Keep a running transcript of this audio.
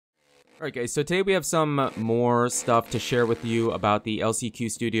Alright guys, so today we have some more stuff to share with you about the LCQ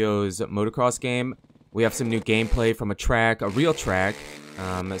Studios Motocross game. We have some new gameplay from a real track,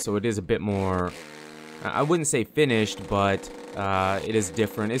 so it is a bit more, I wouldn't say finished, but it is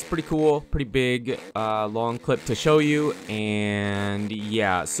different. It's pretty cool, pretty big, long clip to show you, and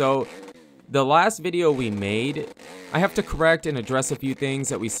yeah, so the last video we made, I have to correct and address a few things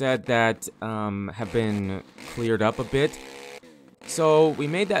that we said that have been cleared up a bit. So we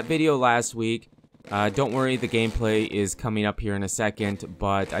made that video last week. Don't worry, the gameplay is coming up here in a second,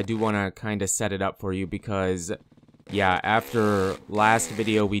 but I do want to kind of set it up for you because, yeah, after last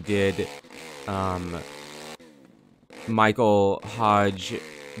video we did, Michael Hodge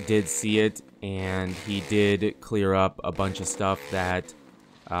did see it, and he did clear up a bunch of stuff that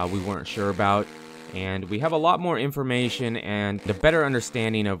we weren't sure about. And we have a lot more information and a better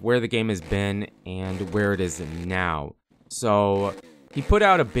understanding of where the game has been and where it is now. So he put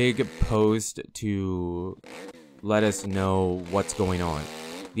out a big post to let us know what's going on.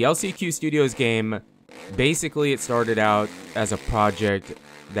 The LCQ Studios game, basically it started out as a project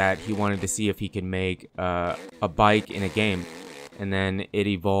that he wanted to see if he could make a bike in a game. And then it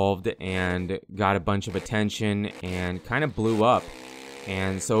evolved and got a bunch of attention and kind of blew up.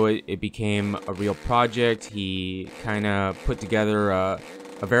 And so it became a real project. He kind of put together a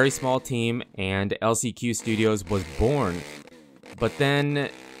very small team, and LCQ Studios was born. But then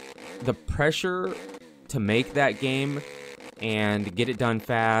the pressure to make that game and get it done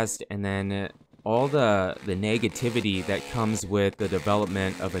fast, and then all the negativity that comes with the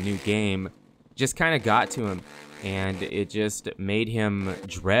development of a new game just kind of got to him, and it just made him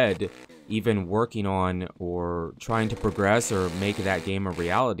dread even working on or trying to progress or make that game a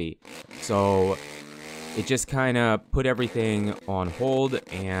reality. So it just kind of put everything on hold,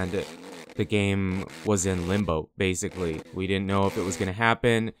 and the game was in limbo, basically. We didn't know if it was going to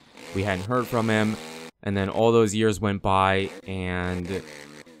happen. We hadn't heard from him. And then all those years went by, and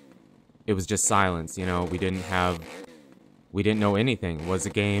it was just silence. You know, we didn't know anything. Was the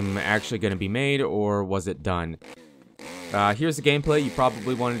game actually going to be made, or was it done? Here's the gameplay you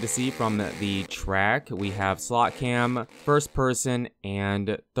probably wanted to see from the track. We have slot cam, first person,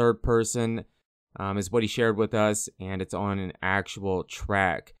 and third person. Is what he shared with us, and it's on an actual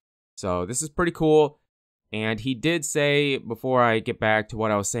track. So this is pretty cool. And he did say, before I get back to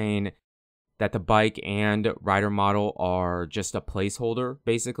what I was saying, that the bike and rider model are just a placeholder,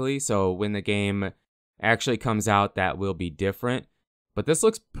 basically. So when the game actually comes out, that will be different. But this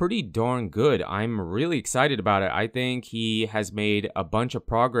looks pretty darn good. I'm really excited about it. I think he has made a bunch of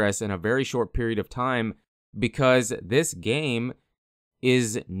progress in a very short period of time, because this game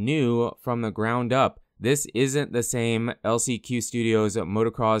is new from the ground up. This isn't the same LCQ Studios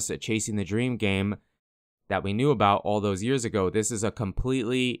Motocross Chasing the Dream game that we knew about all those years ago. This is a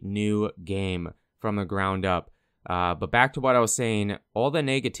completely new game from the ground up. But back to what I was saying, all the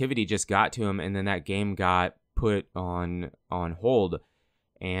negativity just got to him, and then that game got put on hold,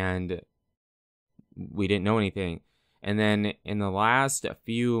 and we didn't know anything. And then in the last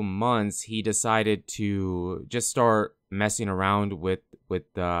few months, he decided to just start messing around with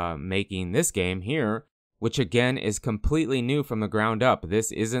making this game here, which again is completely new from the ground up.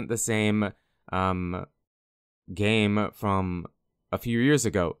 This isn't the same game from a few years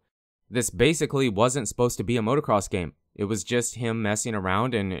ago. This basically wasn't supposed to be a motocross game. It was just him messing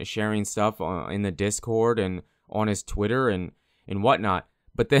around and sharing stuff in the Discord and on his Twitter and whatnot.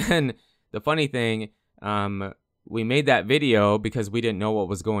 But then the funny thing, we made that video because we didn't know what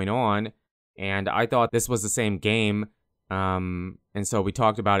was going on, and I thought this was the same game. And so we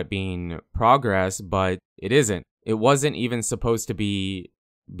talked about it being progress, but it isn't. It wasn't even supposed to be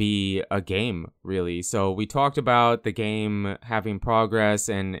a game, really. So we talked about the game having progress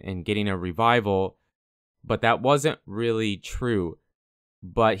and getting a revival, but that wasn't really true.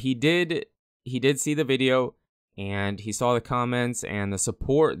 But he did see the video, and he saw the comments and the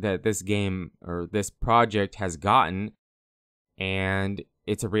support that this game or this project has gotten, and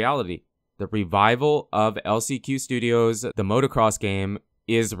it's a reality. The revival of LCQ Studios, the motocross game,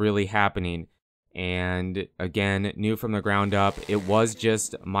 is really happening. And again, new from the ground up. It was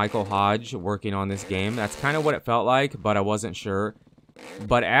just Michael Hodge working on this game. That's kind of what it felt like, but I wasn't sure.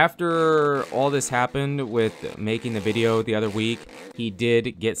 But after all this happened with making the video the other week, he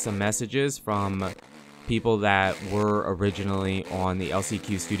did get some messages from people that were originally on the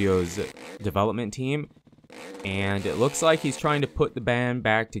LCQ Studios development team. And it looks like he's trying to put the band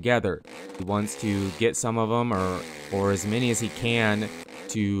back together. He wants to get some of them, or as many as he can,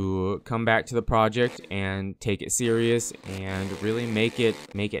 to come back to the project and take it serious and really make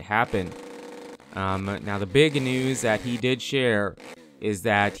it happen. Now the big news that he did share is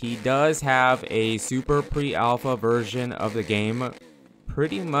that he does have a super pre-alpha version of the game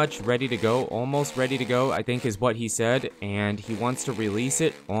pretty much ready to go, almost ready to go, I think is what he said, and he wants to release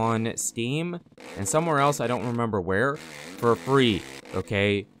it on Steam and somewhere else, I don't remember where, for free,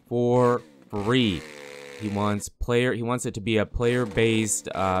 okay, for free. He wants it to be a player-based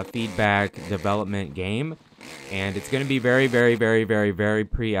feedback development game, and it's going to be very, very, very, very, very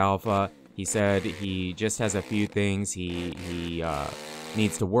pre-alpha. He said he just has a few things he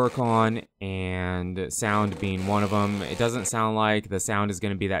needs to work on, and sound being one of them. It doesn't sound like the sound is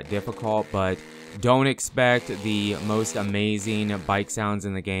going to be that difficult, but don't expect the most amazing bike sounds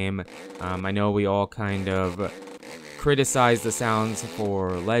in the game. I know we all kind of criticize the sounds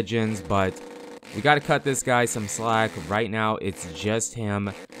for Legends, but we got to cut this guy some slack. Right now, it's just him.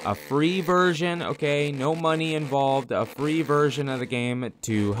 A free version, okay? No money involved. A free version of the game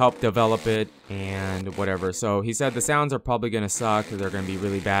to help develop it and whatever. So he said the sounds are probably going to suck. They're going to be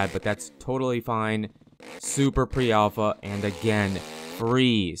really bad, but that's totally fine. Super pre-alpha, and again,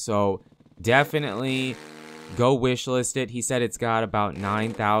 free. So definitely go wishlist it. He said it's got about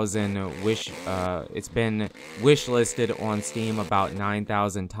 9,000 it's been wishlisted on Steam about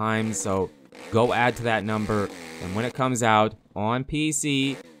 9,000 times. So go add to that number, and when it comes out on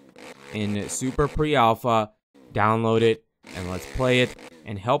PC in super pre-alpha, download it and let's play it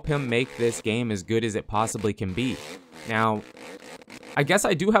and help him make this game as good as it possibly can be. Now, I guess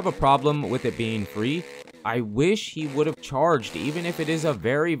I do have a problem with it being free. I wish he would have charged, even if it is a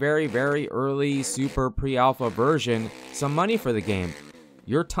very, very, very early super pre-alpha version, some money for the game.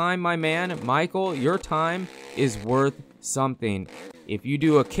 Your time, my man, Michael, your time is worth something. If you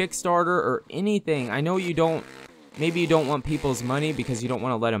do a Kickstarter or anything, I know maybe you don't want people's money because you don't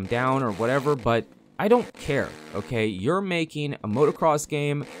want to let them down or whatever, but I don't care, okay? You're making a motocross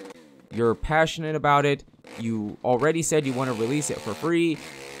game, you're passionate about it, you already said you want to release it for free.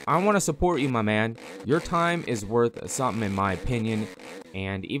 I want to support you, my man. Your time is worth something in my opinion,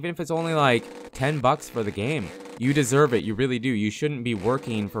 and even if it's only like 10 bucks for the game, you deserve it, you really do. You shouldn't be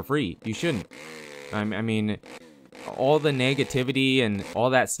working for free. You shouldn't. I mean, all the negativity and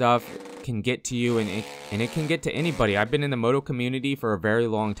all that stuff can get to you, and it can get to anybody. I've been in the moto community for a very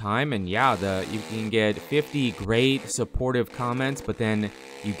long time, and yeah, you can get 50 great supportive comments, but then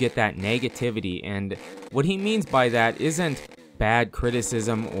you get that negativity, and what he means by that isn't bad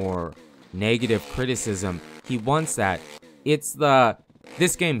criticism or negative criticism. He wants that. It's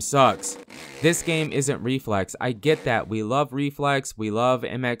this game sucks. This game isn't Reflex. I get that. We love Reflex. We love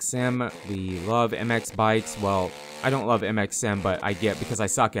MX Sim. We love MX Bikes. Well, I don't love MX Sim, but I get, because I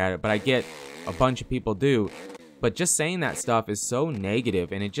suck at it, but I get a bunch of people do. But just saying that stuff is so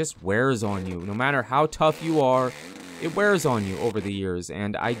negative, and it just wears on you. No matter how tough you are, it wears on you over the years,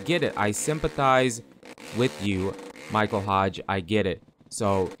 and I get it. I sympathize with you, Michael Hodge. I get it.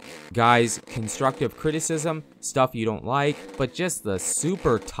 So, guys, constructive criticism, stuff you don't like, but just the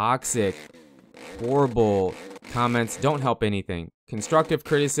super toxic, horrible comments don't help anything. Constructive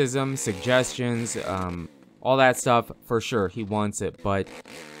criticism, suggestions, all that stuff, for sure, he wants it, but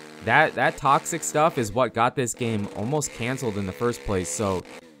that toxic stuff is what got this game almost canceled in the first place. So,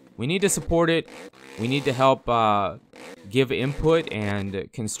 we need to support it. We need to help give input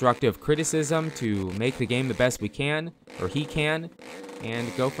and constructive criticism to make the game the best we can, or he can,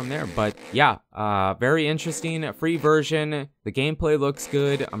 and go from there. But yeah, very interesting. Free version. The gameplay looks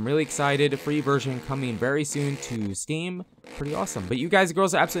good. I'm really excited. Free version coming very soon to Steam. Pretty awesome. But you guys and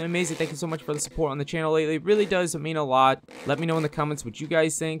girls are absolutely amazing. Thank you so much for the support on the channel lately. It really does mean a lot. Let me know in the comments what you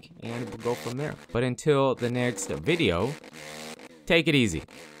guys think, and we'll go from there. But until the next video, take it easy.